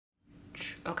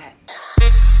Okay.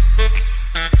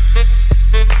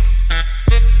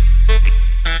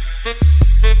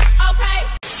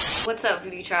 What's up,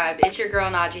 Voodoo Tribe? It's your girl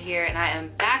Nadja here, and I am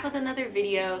back with another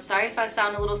video. Sorry if I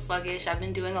sound a little sluggish. I've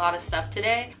been doing a lot of stuff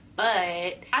today, but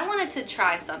I wanted to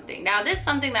try something. Now, this is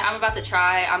something that I'm about to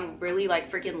try. I'm really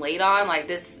like freaking late on. Like,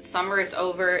 this summer is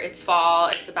over. It's fall.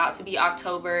 It's about to be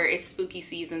October. It's spooky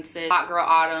season, sis. Hot girl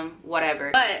autumn,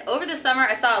 whatever. But over the summer,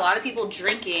 I saw a lot of people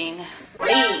drinking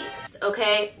these,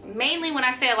 okay? Mainly when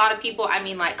I say a lot of people, I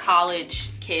mean like college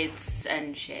kids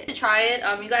and shit. To try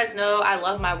it, you guys know I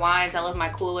love my wines, I love my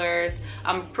coolers.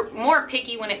 I'm more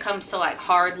picky when it comes to like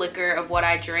hard liquor of what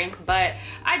I drink, but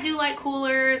I do like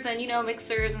coolers and, you know,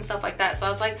 mixers and stuff like that. So I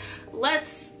was like,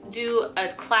 let's do a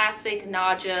classic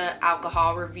Nadja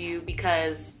alcohol review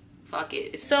because fuck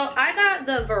it. So I got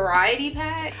the variety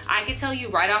pack. I can tell you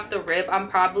right off the rip, I'm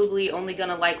probably only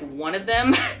gonna like one of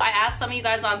them. I asked some of you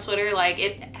guys on Twitter, like,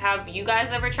 have you guys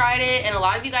ever tried it? And a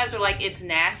lot of you guys are like, it's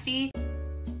nasty.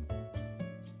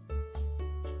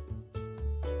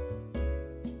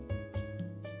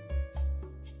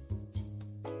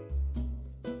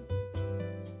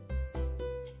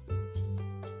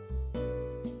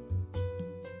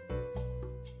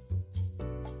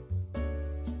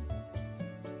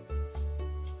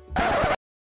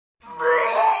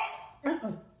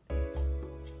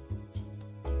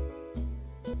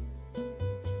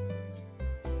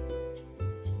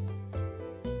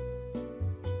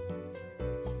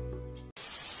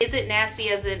 Is it nasty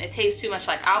as in it tastes too much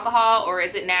like alcohol, or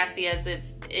is it nasty as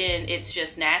it's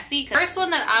just nasty? First one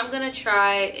that I'm gonna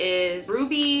try is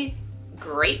Ruby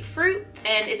Grapefruit,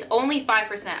 and it's only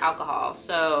 5% alcohol,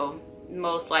 so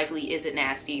most likely is it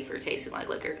nasty for tasting like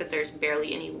liquor because there's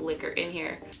barely any liquor in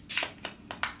here.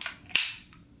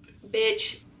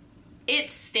 Bitch,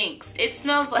 it stinks. It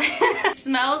smells like it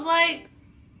smells like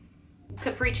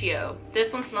Capriccio.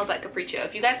 This one smells like Capriccio.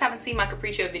 If you guys haven't seen my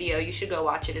Capriccio video, you should go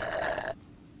watch it.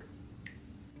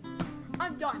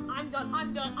 I'm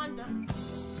done.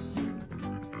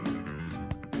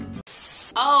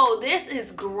 Oh, this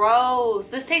is gross.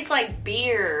 This tastes like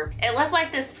beer. It left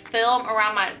like this film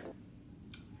around my...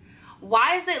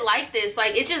 Why is it like this?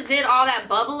 Like, it just did all that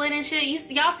bubbling and shit.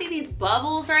 Y'all see these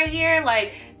bubbles right here?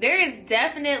 Like, there is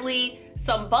definitely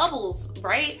some bubbles,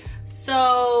 right?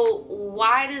 So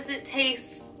why does it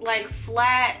taste like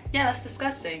flat? Yeah, that's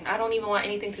disgusting. I don't even want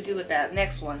anything to do with that.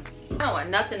 Next one. I don't want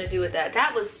nothing to do with that.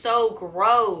 That was so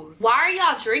gross. Why are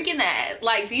y'all drinking that?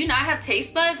 Like, do you not have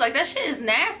taste buds? Like, that shit is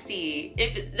nasty.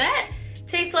 If that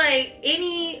tastes like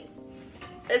any...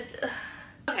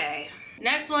 Okay.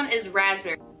 Next one is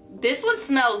raspberry. This one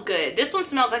smells good. This one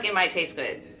smells like it might taste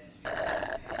good.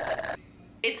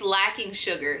 It's lacking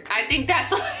sugar. I think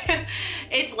that's why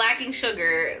it's lacking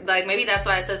sugar. Like, maybe that's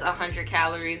why it says 100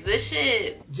 calories. This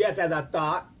shit... Just as I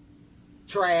thought.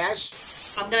 Trash.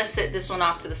 I'm gonna sit this one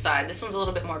off to the side. This one's a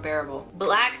little bit more bearable.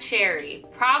 Black cherry.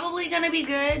 Probably gonna be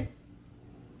good.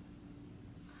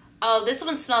 Oh, this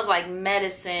one smells like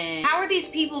medicine. How are these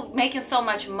people making so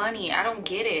much money? I don't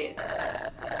get it.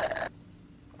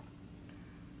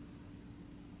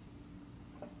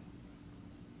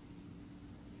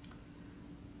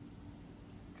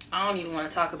 I don't even want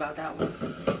to talk about that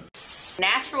one.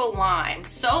 Natural lime.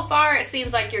 So far, it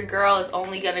seems like your girl is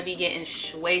only gonna be getting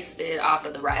wasted off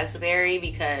of the raspberry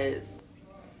because...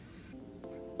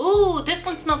 Ooh, this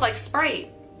one smells like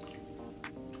Sprite.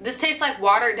 This tastes like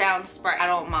watered down Sprite. I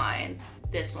don't mind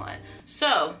this one.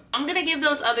 So, I'm gonna give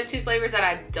those other two flavors that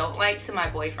I don't like to my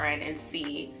boyfriend and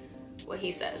see what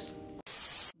he says.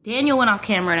 Daniel went off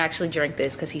camera and actually drank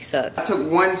this because he sucks. I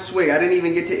took one swig. I didn't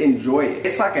even get to enjoy it.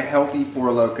 It's like a healthy Four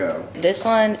Loko. This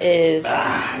one is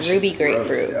Ruby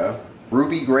Grapefruit. Gross,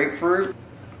 Ruby Grapefruit?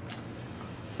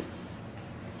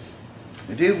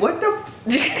 Dude, what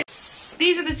the...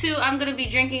 These are the two I'm gonna be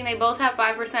drinking. They both have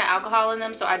 5% alcohol in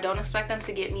them, so I don't expect them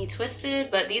to get me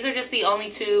twisted, but these are just the only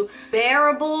two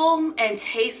bearable and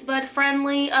taste bud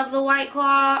friendly of the White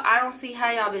Claw. I don't see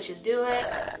how y'all bitches do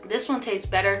it. This one tastes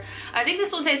better. I think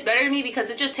this one tastes better to me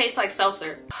because it just tastes like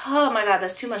seltzer. Oh my God,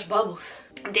 that's too much bubbles.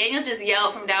 Daniel just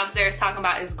yelled from downstairs talking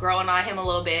about it's growing on him a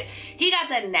little bit. He got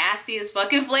the nastiest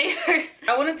fucking flavors.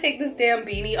 I want to take this damn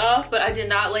beanie off, but I did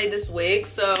not lay this wig,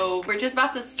 so we're just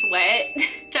about to sweat.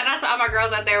 Shout out to all my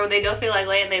girls out there when they don't feel like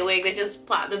laying their wig, they just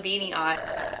plop the beanie on.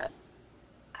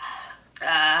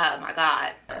 Oh my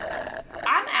God.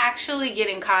 I'm actually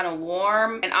getting kind of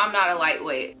warm and I'm not a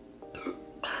lightweight.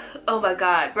 Oh my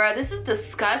God, bro, this is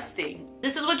disgusting.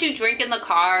 This is what you drink in the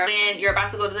car when you're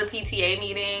about to go to the PTA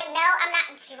meeting. No, I'm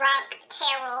not drunk,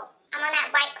 Carol. I'm on that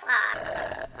White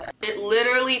Claw. It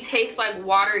literally tastes like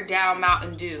watered down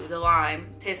Mountain Dew. The lime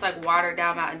tastes like watered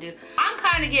down Mountain Dew. I'm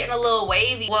kind of getting a little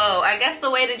wavy. Whoa, I guess the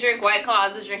way to drink White Claw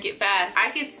is to drink it fast.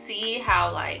 I could see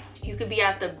how like you could be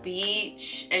at the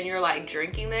beach and you're like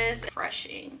drinking this.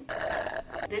 Refreshing.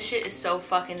 This shit is so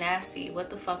fucking nasty. What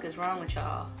the fuck is wrong with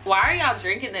y'all? Why are y'all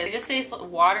drinking this? It just tastes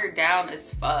watered down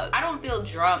as fuck. I don't feel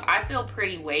drunk. I feel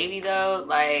pretty wavy though.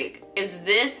 Like, is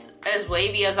this as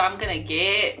wavy as I'm gonna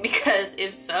get? Because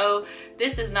if so,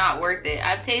 this is not worth it.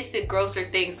 I've tasted grosser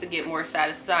things to get more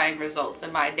satisfying results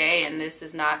in my day, and this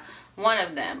is not one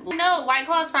of them. No, White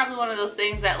Claw is probably one of those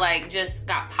things that like just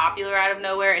got popular out of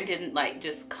nowhere and didn't like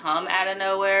just come out of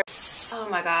nowhere. Oh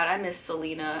my god, I miss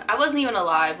Selena. I wasn't even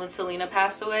alive when Selena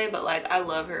passed away, but like I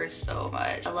love her so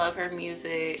much. I love her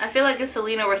music. I feel like if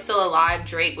Selena were still alive,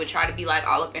 Drake would try to be like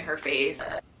all up in her face.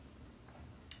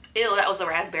 Ew, that was a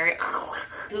raspberry.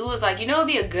 Who was like, you know, it'd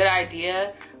be a good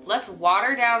idea. Let's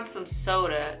water down some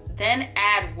soda, then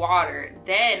add water,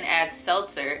 then add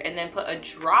seltzer, and then put a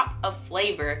drop of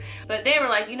flavor. But they were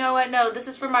like, you know what? No, this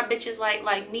is for my bitches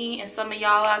like me and some of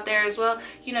y'all out there as well.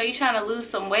 You know, you trying to lose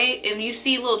some weight and you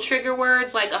see little trigger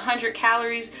words like 100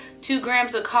 calories, 2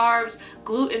 grams of carbs,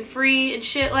 gluten-free and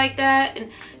shit like that.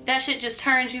 And that shit just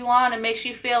turns you on and makes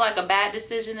you feel like a bad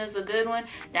decision is a good one.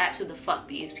 That's who the fuck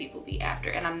these people be after.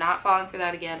 And I'm not falling for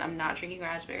that again. I'm not drinking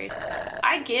raspberry.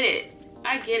 I get it.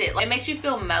 I get it. Like, it makes you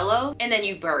feel mellow and then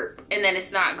you burp and then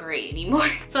it's not great anymore.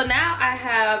 So now I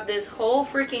have this whole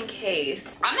freaking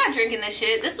case. I'm not drinking this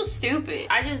shit. This was stupid.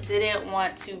 I just didn't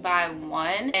want to buy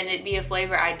one and it be a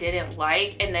flavor I didn't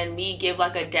like and then me give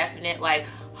like a definite like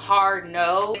hard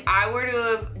no. If I were to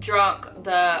have drunk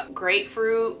the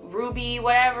grapefruit, ruby,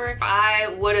 whatever,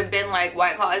 I would have been like,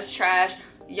 White Claw is trash.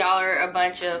 Y'all are a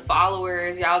bunch of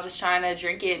followers. Y'all just trying to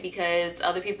drink it because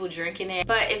other people drinking it.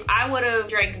 But if I would have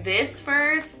drank this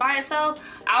first by itself,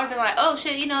 I would have been like, oh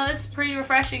shit, you know, it's pretty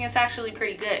refreshing. It's actually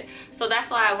pretty good. So that's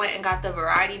why I went and got the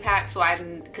variety pack so I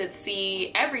could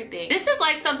see everything. This is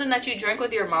like something that you drink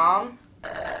with your mom.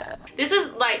 This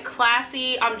is like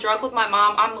classy. I'm drunk with my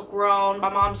mom. I'm grown. My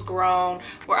mom's grown.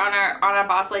 We're on our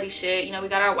boss lady shit. You know, we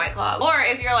got our White Claw. Or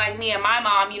if you're like me and my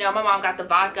mom, you know, my mom got the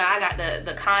vodka. I got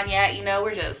the cognac. You know,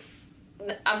 we're just,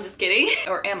 I'm just kidding.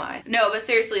 Or am I? No, but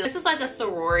seriously, this is like a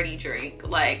sorority drink.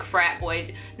 Like frat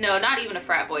boy. No, not even a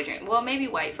frat boy drink. Well, maybe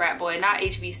white frat boy. Not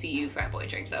HBCU frat boy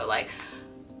drink. So like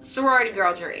sorority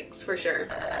girl drinks for sure.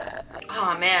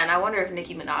 Oh man, I wonder if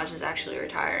Nicki Minaj is actually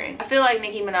retiring. I feel like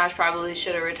Nicki Minaj probably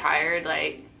should have retired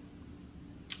like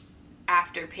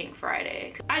after Pink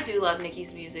Friday. I do love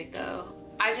Nicki's music though.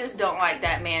 I just don't like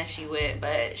that man she with,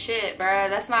 but shit bruh,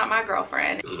 that's not my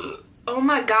girlfriend. Oh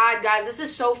my god guys, this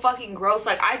is so fucking gross.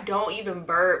 Like I don't even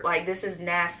burp. Like this is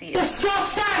nasty.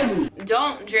 Disgusting!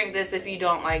 Don't drink this if you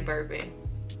don't like burping.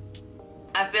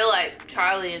 I feel like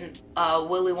Charlie and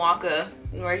Willy Wonka,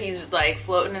 where he's like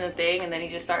floating in the thing and then he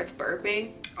just starts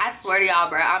burping. I swear to y'all,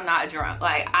 bro, I'm not drunk.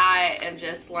 Like I am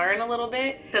just slurring a little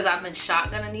bit because I've been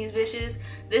shotgunning these bitches.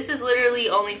 This is literally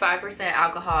only 5%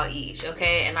 alcohol each,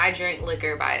 okay? And I drink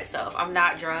liquor by itself. I'm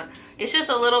not drunk. It's just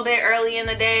a little bit early in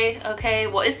the day, okay?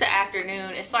 Well, it's the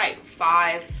afternoon. It's like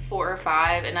 4 or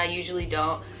 5, and I usually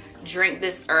don't drink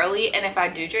this early. And if I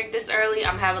do drink this early,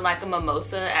 I'm having like a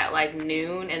mimosa at like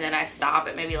noon and then I stop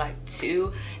at maybe like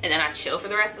 2 and then I chill for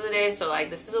the rest of the day. So like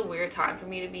this is a weird time for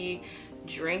me to be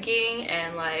drinking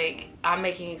and like I'm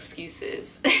making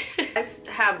excuses. I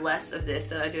have less of this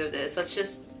than I do of this. Let's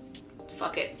just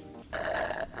fuck it.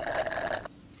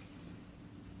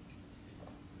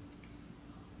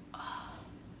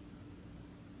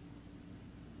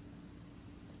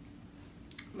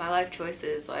 My life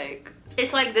choices, like,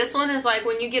 it's like this one is like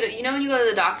when you get a, you know when you go to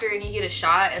the doctor and you get a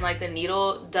shot and like the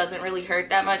needle doesn't really hurt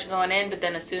that much going in, but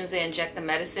then as soon as they inject the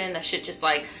medicine, that shit just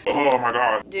like, oh my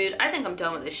god. Dude, I think I'm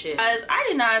done with this shit. Guys, I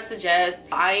do not suggest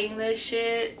buying this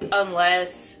shit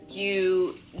unless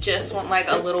you just want like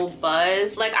a little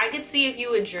buzz. Like I could see if you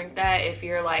would drink that if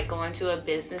you're like going to a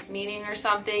business meeting or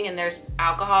something and there's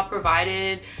alcohol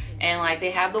provided and like they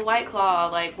have the White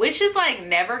Claw, like, which is like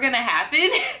never gonna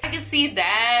happen. I can see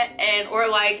that. And or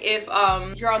like if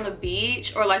you're on the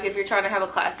beach or like if you're trying to have a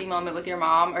classy moment with your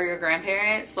mom or your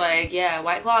grandparents, like yeah,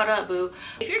 White Claw it up, boo.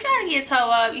 If you're trying to get toe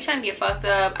up, you're trying to get fucked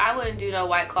up, I wouldn't do no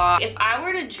White Claw. If I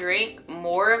were to drink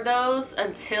more of those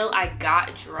until I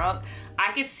got drunk,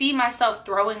 I could see myself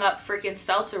throwing up freaking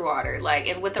seltzer water, like,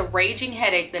 and with a raging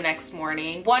headache the next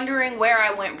morning, wondering where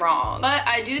I went wrong. But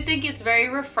I do think it's very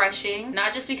refreshing,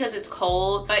 not just because it's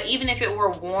cold, but even if it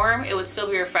were warm, it would still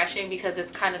be refreshing because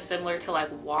it's kind of similar to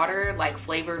like water, like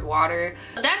flavored water.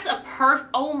 That's a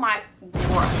oh my,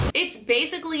 bruh. It's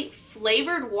basically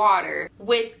flavored water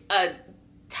with a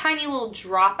tiny little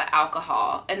drop of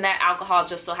alcohol, and that alcohol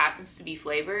just so happens to be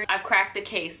flavored. I've cracked the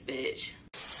case, bitch.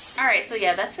 All right, so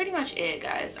yeah, that's pretty much it,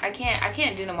 guys. I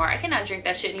can't do no more. I cannot drink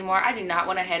that shit anymore. I do not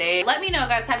want a headache. Let me know,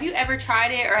 guys, have you ever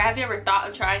tried it, or have you ever thought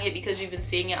of trying it because you've been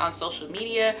seeing it on social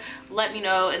media? Let me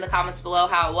know in the comments below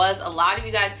how it was. A lot of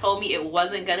you guys told me it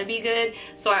wasn't gonna be good,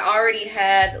 so I already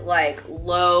had like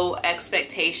low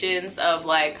expectations of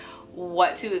like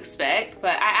what to expect,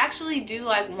 but I actually do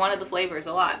like one of the flavors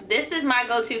a lot. This is my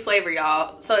go-to flavor,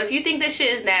 y'all. So if you think this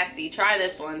shit is nasty, try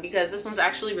this one, because this one's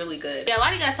actually really good. Yeah, a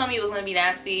lot of you guys told me it was gonna be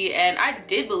nasty, and I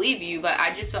did believe you, but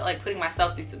I just felt like putting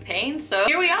myself through some pain, so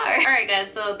here we are. All right,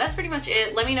 guys, so that's pretty much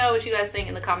it. Let me know what you guys think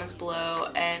in the comments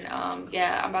below, and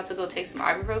yeah, I'm about to go take some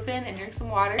ibuprofen and drink some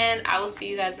water, and I will see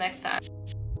you guys next time.